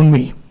Salunke phoned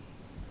me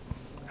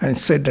and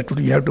said that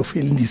you have to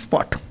fill in this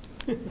spot.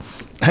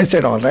 I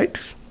said, all right.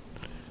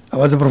 I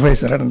was a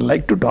professor and I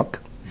like to talk.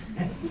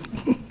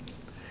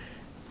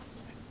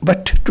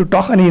 But to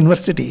talk on a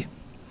university,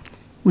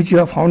 which you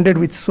have founded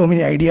with so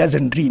many ideas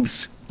and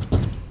dreams,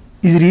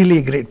 is really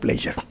a great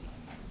pleasure.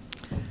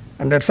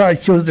 And that's why I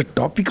chose the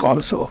topic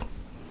also,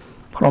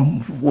 from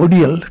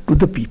ODL to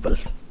the people.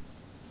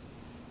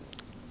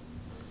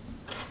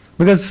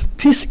 Because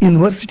this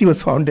university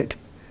was founded,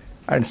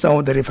 and some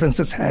of the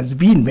references has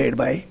been made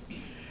by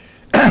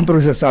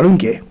Professor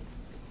Salunke,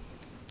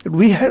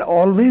 we had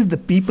always the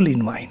people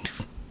in mind.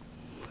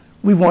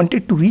 We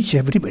wanted to reach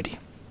everybody.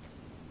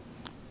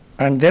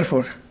 And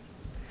therefore,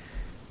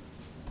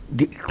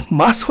 the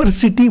mass for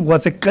city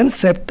was a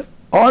concept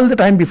all the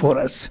time before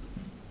us.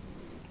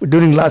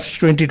 During last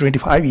 20,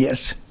 25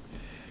 years,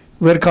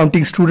 we were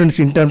counting students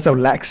in terms of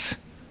lakhs.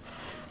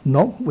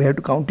 No, we have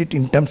to count it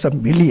in terms of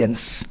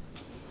millions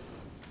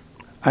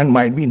and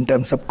might be in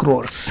terms of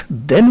crores.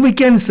 Then we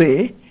can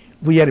say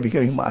we are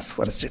becoming mass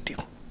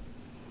versatile.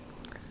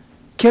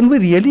 Can we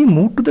really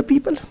move to the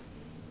people?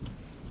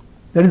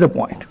 That is the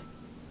point.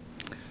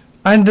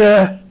 And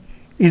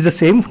is the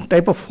same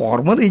type of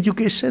formal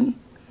education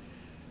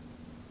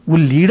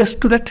will lead us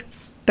to that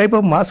type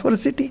of mass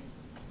veracity?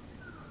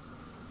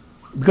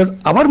 Because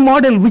our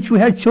model which we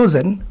have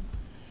chosen,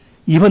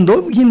 even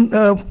though in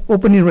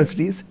open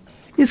universities,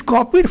 is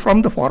copied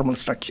from the formal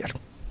structure.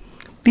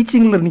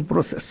 Teaching learning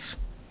process.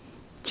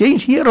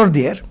 Change here or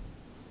there.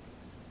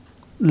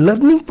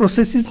 Learning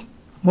process is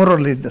more or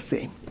less the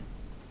same.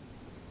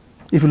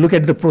 If you look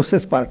at the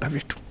process part of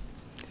it.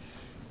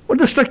 But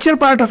the structure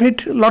part of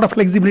it, a lot of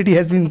flexibility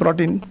has been brought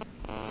in.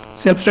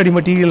 Self-study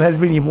material has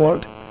been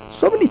evolved.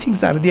 So many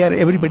things are there,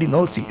 everybody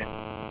knows here.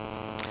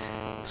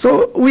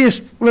 So we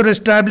were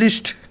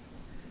established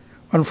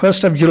on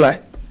 1st of July,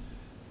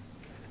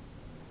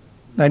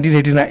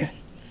 1989.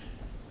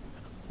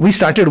 We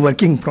started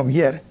working from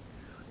here,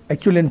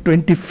 actually on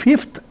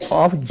 25th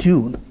of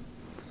June,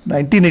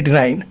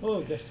 1989.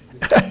 Oh, that's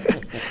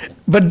good.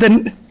 But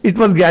then it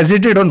was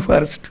gazetted on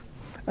 1st,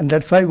 and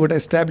that's why we got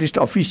established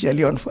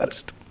officially on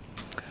 1st.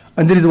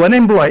 And there is one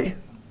employee,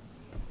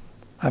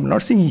 I'm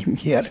not seeing him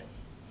here,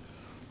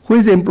 who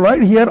is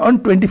employed here on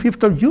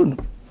 25th of June.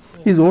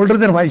 He's older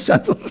than Vice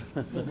Chancellor.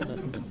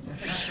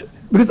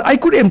 Because I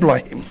could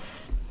employ him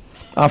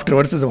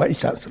afterwards as a Vice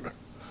Chancellor.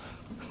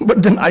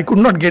 But then I could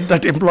not get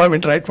that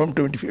employment right from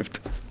 25th.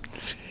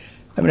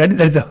 I mean,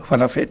 that is the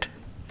fun of it.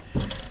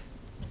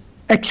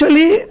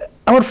 Actually,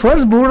 our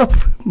first board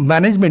of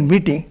management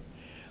meeting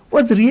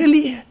was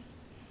really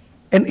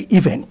an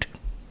event.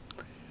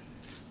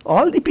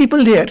 All the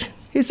people there,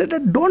 he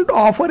said, don't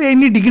offer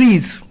any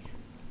degrees.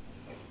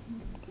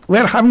 We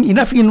are having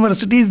enough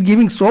universities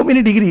giving so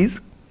many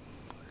degrees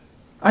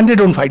and they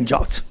don't find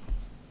jobs.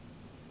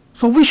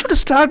 So we should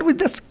start with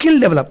the skill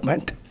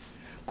development.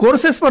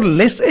 Courses for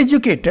less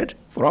educated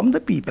from the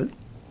people.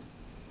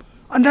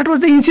 And that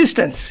was the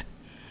insistence.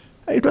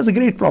 It was a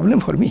great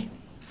problem for me.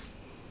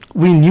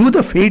 We knew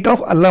the fate of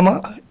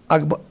Allama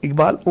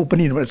Iqbal Open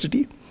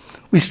University.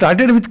 We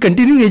started with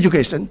continuing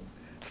education,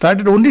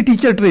 started only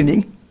teacher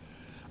training,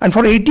 and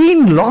for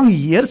 18 long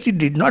years it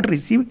did not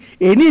receive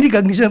any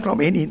recognition from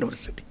any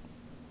university.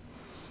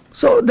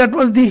 So that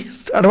was the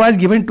advice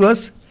given to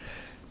us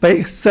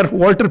by Sir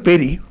Walter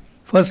Perry,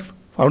 first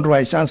founder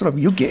vice chancellor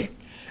of UK,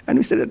 and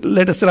we said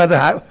let us rather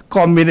have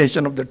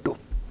combination of the two.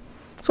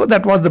 So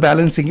that was the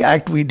balancing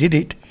act, we did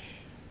it.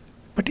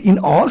 But in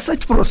all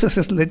such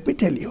processes, let me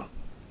tell you,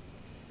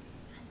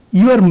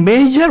 your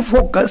major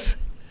focus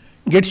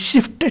gets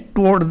shifted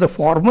towards the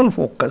formal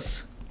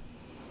focus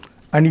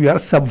and you are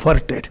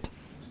subverted.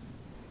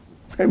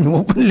 I mean,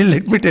 openly,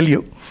 let me tell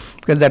you,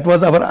 because that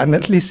was our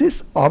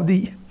analysis of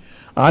the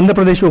Andhra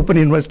Pradesh Open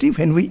University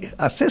when we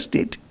assessed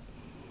it.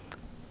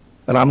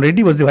 Ram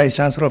Reddy was the Vice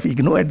Chancellor of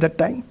IGNOU at that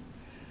time,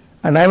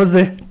 and I was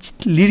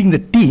leading the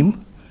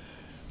team,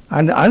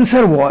 and the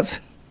answer was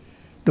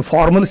the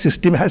formal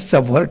system has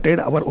subverted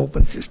our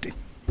open system.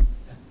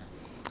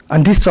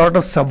 And this sort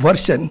of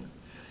subversion,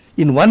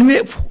 in one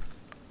way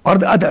or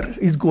the other,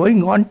 is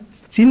going on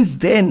since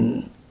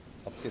then.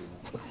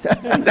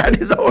 That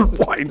is the whole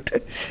point.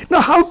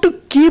 Now, how to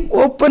keep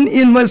open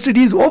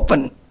universities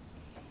open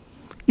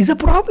is a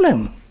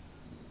problem.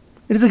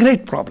 It is a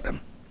great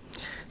problem.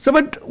 So,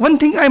 but one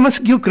thing I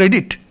must give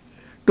credit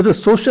to the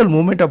social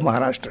movement of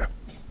Maharashtra.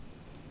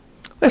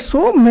 There are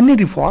so many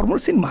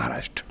reformers in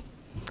Maharashtra,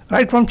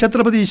 right from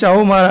Chhatrapati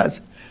Shahu Maharaj,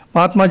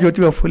 Mahatma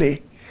Jyotiba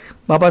Phule,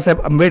 Baba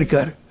Saheb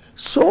Ambedkar.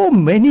 So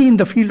many in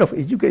the field of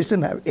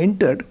education have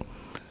entered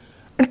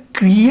and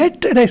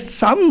created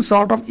some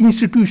sort of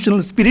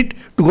institutional spirit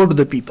to go to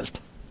the people.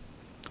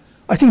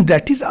 I think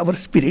that is our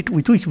spirit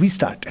with which we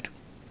started.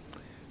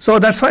 So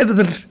that's why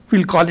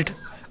we'll call it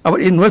our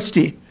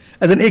university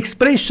as an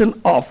expression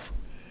of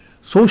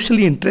social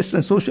interest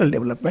and social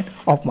development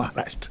of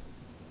Maharashtra.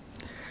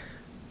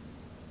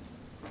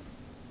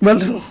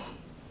 Well,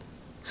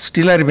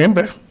 still I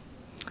remember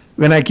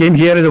when I came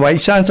here as a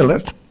Vice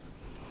Chancellor,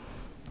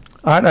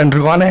 I had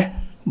undergone a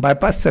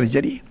bypass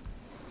surgery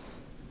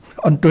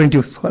on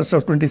 21st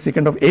or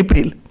 22nd of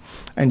April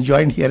and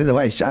joined here as a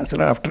Vice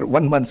Chancellor after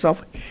 1 month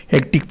of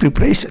hectic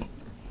preparation.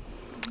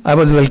 I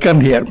was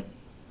welcomed here.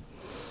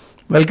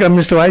 Welcome,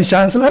 Mr. Vice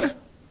Chancellor.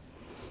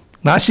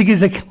 Nashik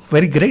is a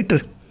very great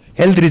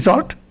health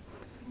resort.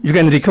 You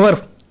can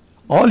recover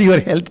all your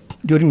health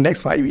during next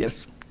 5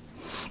 years.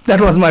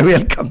 That was my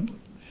welcome.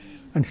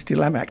 And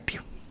still I'm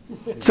active.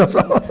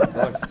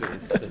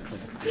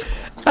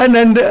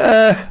 And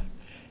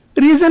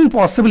reason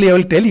possibly I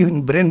will tell you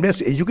in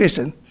brain-based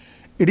education,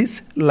 it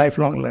is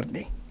lifelong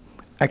learning,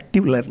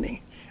 active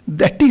learning.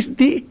 That is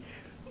the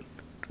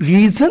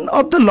reason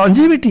of the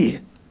longevity.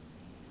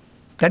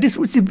 That is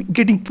which is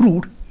getting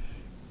proved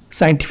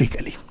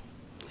scientifically.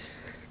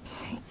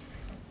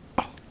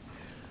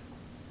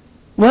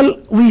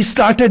 Well, we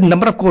started a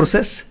number of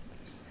courses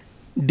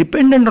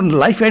dependent on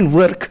life and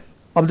work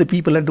of the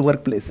people at the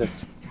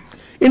workplaces.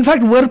 In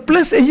fact,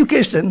 workplace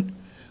education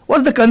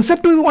was the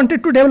concept we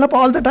wanted to develop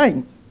all the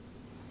time.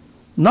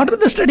 Not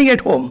the studying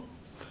at home,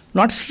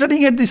 not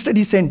studying at the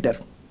study center,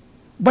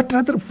 but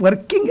rather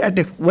working at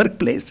a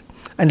workplace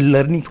and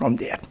learning from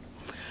there.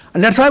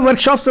 And that's why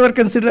workshops were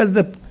considered as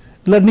the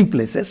learning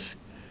places.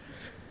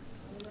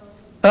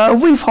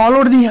 We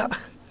followed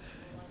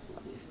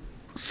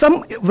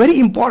some very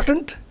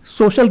important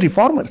social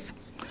reformers.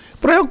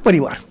 Prayog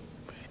Parivar,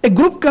 a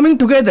group coming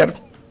together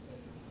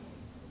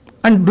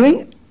and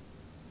doing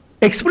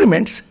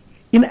experiments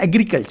in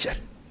agriculture.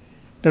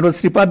 That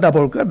was Sripad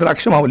Dabolkar,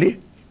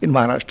 Drakshamavali in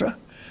Maharashtra.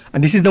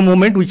 And this is the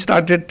movement which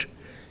started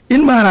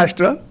in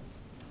Maharashtra,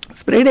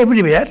 spread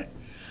everywhere.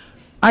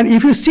 And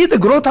if you see the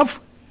growth of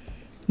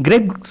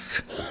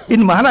grapes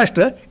in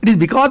Maharashtra, it is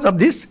because of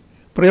this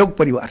Prayog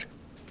Parivar.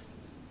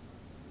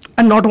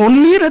 And not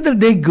only rather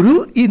they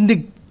grew in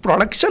the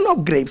production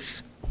of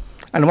grapes.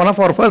 And one of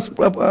our first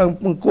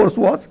course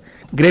was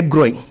grape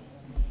growing,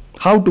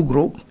 how to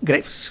grow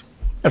grapes.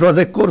 That was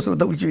a course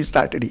which we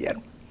started here.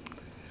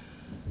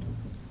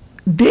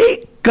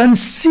 They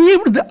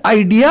conceived the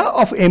idea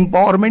of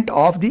empowerment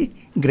of the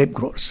grape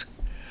growers.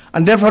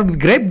 And therefore, the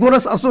Grape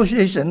Growers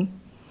Association,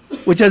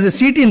 which has a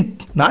seat in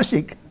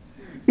Nashik,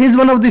 is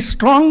one of the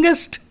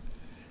strongest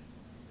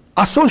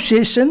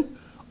association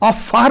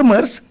of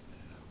farmers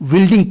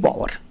wielding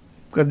power,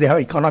 because they have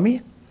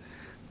economy,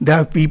 they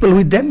have people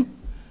with them,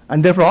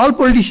 and therefore all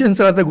politicians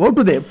rather go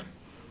to them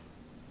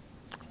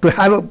to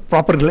have a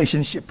proper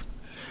relationship.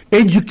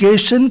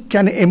 Education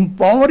can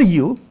empower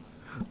you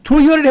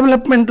through your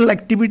developmental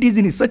activities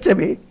in such a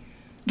way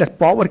that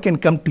power can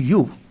come to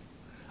you.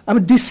 I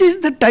mean, this is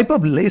the type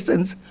of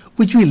lessons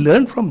which we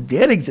learn from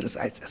their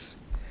exercises.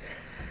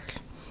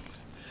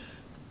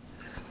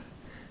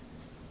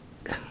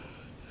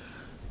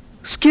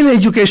 Skill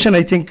education,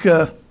 I think,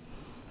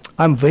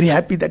 I'm very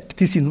happy that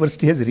this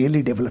university has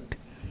really developed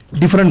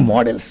different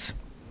models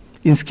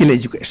in skill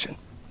education.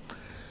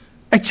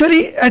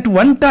 Actually, at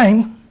one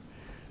time,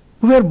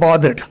 we were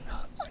bothered.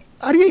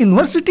 Are you a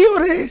university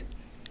or a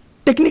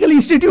technical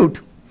institute?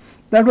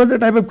 That was the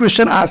type of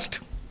question asked.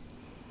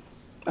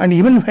 And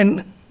even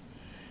when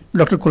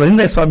Dr.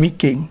 Kulananda Swami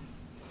came,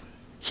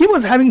 he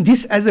was having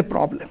this as a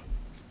problem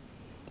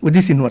with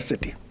this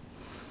university.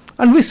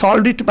 And we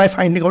solved it by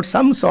finding out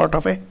some sort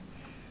of a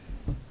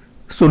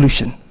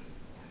solution.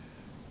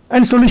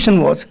 And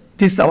solution was,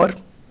 this is our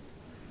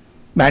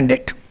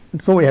mandate,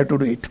 so we have to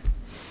do it.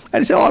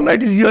 And say, all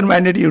right, it is your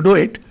mandate, you do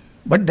it,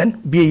 but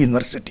then be a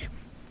university.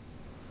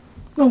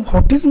 Now,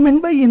 what is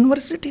meant by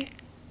university?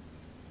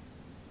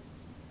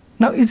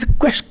 Now, it's a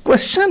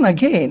question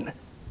again.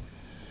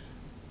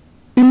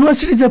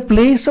 University is a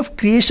place of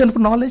creation of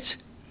knowledge,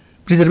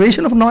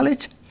 preservation of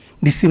knowledge,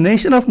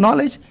 dissemination of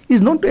knowledge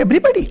is known to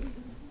everybody.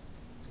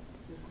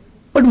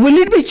 But will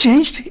it be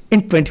changed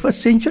in 21st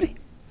century?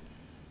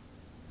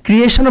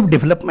 Creation of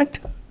development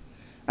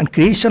and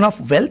creation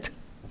of wealth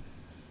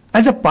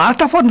as a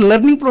part of our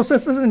learning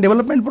processes and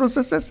development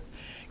processes,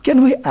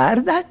 can we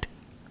add that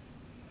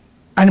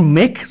and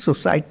make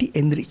society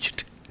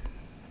enriched?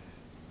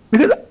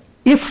 Because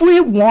if we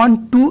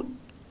want to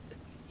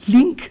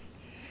link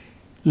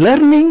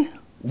learning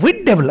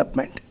with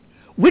development,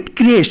 with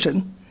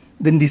creation,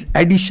 then these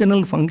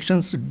additional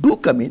functions do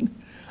come in,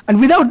 and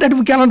without that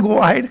we cannot go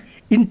ahead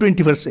in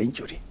 21st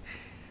century.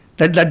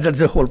 That's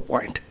the whole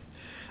point.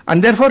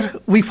 And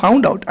therefore we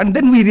found out, and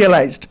then we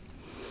realized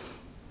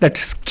that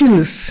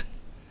skills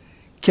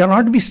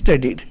cannot be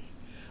studied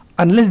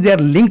unless they are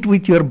linked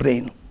with your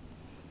brain,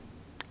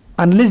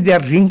 unless they are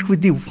linked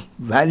with the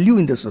value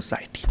in the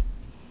society.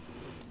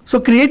 So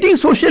creating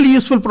socially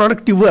useful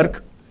productive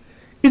work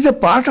is a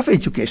part of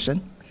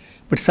education,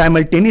 but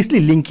simultaneously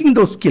linking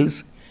those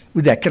skills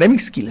with the academic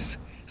skills,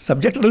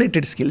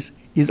 subject-related skills,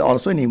 is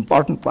also an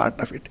important part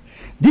of it.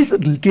 This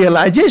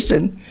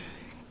realization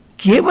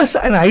gave us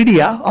an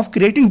idea of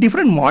creating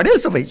different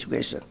models of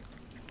education.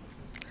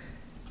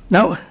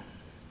 Now,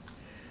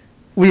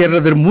 we are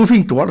rather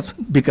moving towards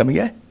becoming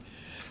a,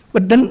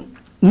 but then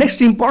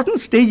next important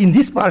stage in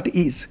this part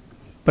is,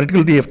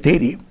 particularly of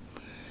theory,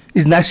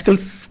 is National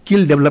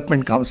Skill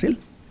Development Council,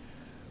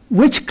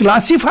 which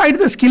classified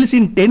the skills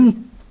in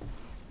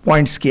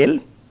 10-point scale,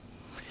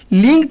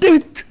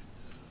 linked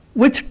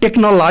with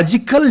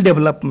technological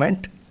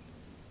development